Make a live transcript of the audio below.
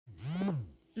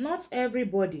Not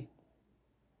everybody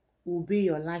will be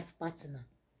your life partner,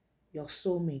 your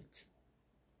soulmate.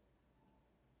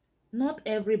 Not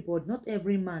everybody, not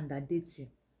every man that dates you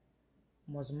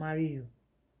must marry you.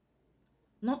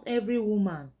 Not every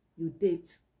woman you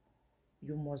date,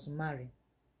 you must marry.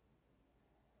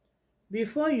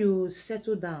 Before you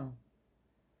settle down,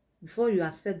 before you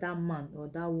accept that man or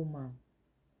that woman,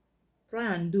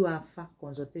 try and do a fact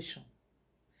consultation.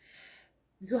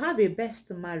 To have a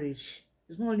best marriage,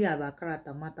 it's not only about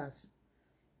character matters,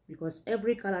 because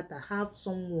every character have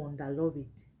someone that love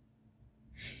it.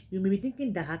 You may be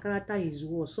thinking that her character is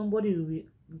worse, somebody will be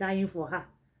dying for her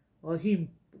or him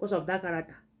because of that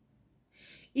character.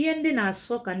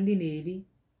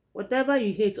 Whatever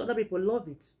you hate, other people love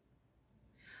it.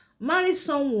 Marry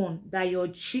someone that your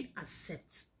chief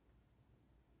accepts.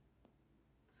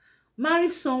 Marry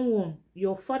someone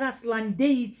your father's land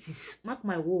deities, mark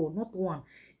my word, not one,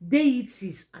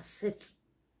 deities accept.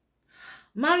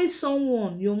 Marry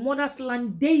someone your mother's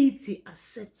land deity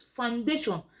accept,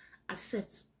 foundation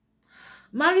accept.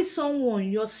 Marry someone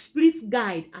your spirit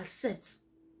guide accept.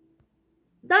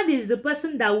 That is the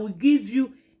person that will give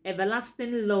you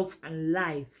everlasting love and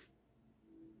life.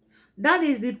 That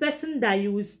is the person that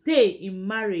you will stay in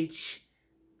marriage.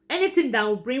 Anything that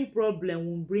will bring problem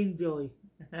will bring joy.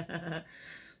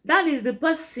 That is the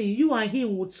person you and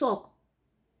him will talk.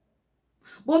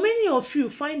 But many of you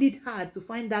find it hard to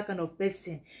find that kind of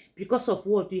person because of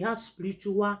what? You have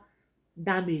spiritual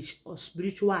damage or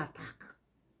spiritual attack.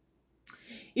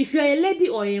 If you're a lady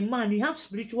or a man, you have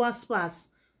spiritual sparse.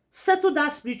 Settle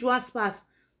that spiritual sparse.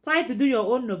 Try to do your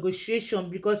own negotiation,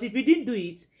 because if you didn't do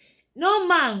it, no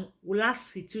man will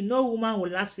last with you, no woman will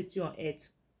last with you on earth.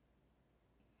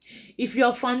 If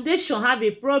your foundation have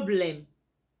a problem,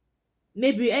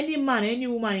 maybe any man, any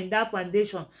woman in that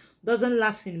foundation doesn't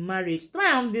last in marriage,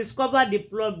 try and discover the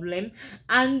problem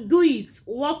and do it,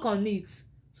 work on it,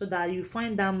 so that you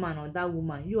find that man or that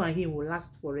woman, you and him will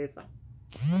last forever.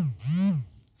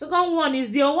 Second one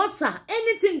is your water.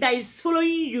 Anything that is following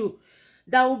you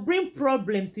that will bring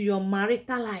problem to your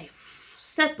marital life,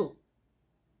 settle,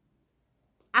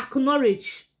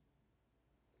 acknowledge,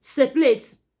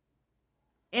 separate,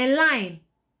 align,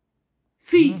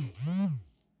 feed.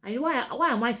 And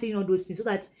why am I saying all those things? So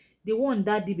that the one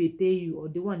that did tell you, or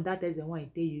the one that doesn't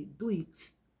want to tell you, do it.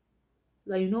 So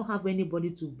that you don't have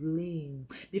anybody to blame.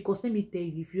 Because let me tell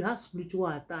you, if you have spiritual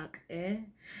attack,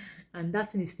 and that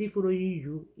thing is still following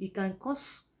you, it can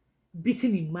cause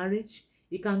beating in marriage.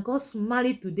 It can cause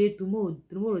marry today, tomorrow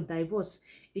divorce.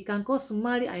 It can cause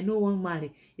marry, I know one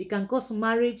marry. It can cause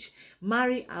marriage,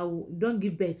 marry, don't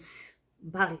give birth,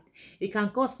 married. It can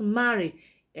cause marry,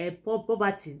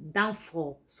 poverty,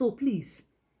 downfall. So please,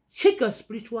 check your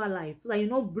spiritual life so that you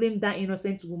don't blame that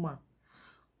innocent woman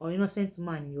or innocent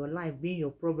man in your life being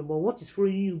your problem. But what is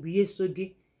following you, be so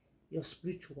gay, your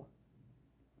spiritual.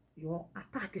 Your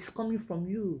attack is coming from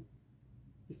you.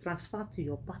 It transfers to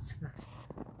your partner.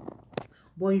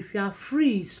 But if you are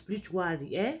free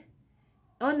spiritually,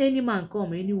 on any man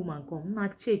come, any woman come,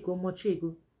 not check or more check.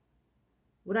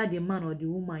 Whether the man or the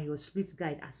woman, your spirit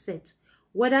guide accept,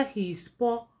 whether he is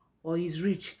poor or is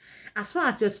rich, as far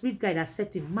as your spirit guide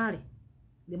accept him, marry.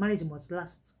 The marriage must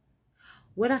last.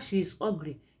 Whether she is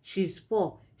ugly, she is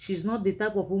poor, she's not the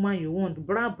type of woman you want,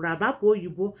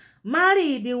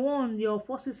 marry the one your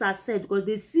forces accept, because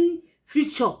they see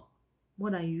future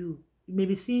more than you. You may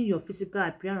be seeing your physical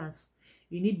appearance.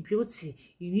 You need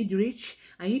beauty, you need rich,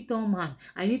 I need tall man,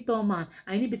 I need tall man,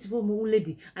 I need beautiful old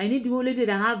lady, I need the old lady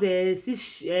that have a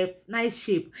nice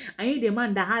shape, I need a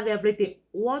man that have everything.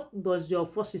 What does your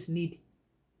forces need?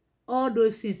 All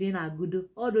those things in are good,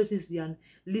 all those things they are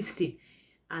listing,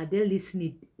 are they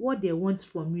listening? What they want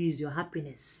from you is your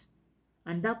happiness.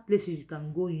 And that places you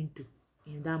can go into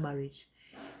in that marriage.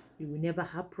 You will never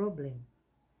have problem.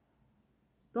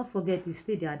 Don't forget to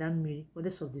stay the Adam Mary,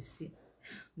 goddess of the sea.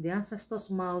 The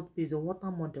ancestors' mouthpiece, the water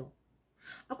model.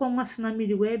 On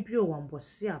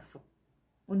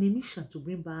a mission to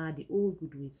bring back the old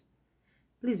good ways.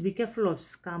 Please be careful of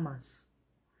scammers.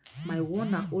 My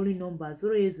one and only number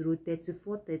 080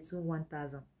 34 13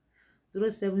 1000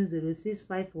 070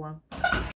 651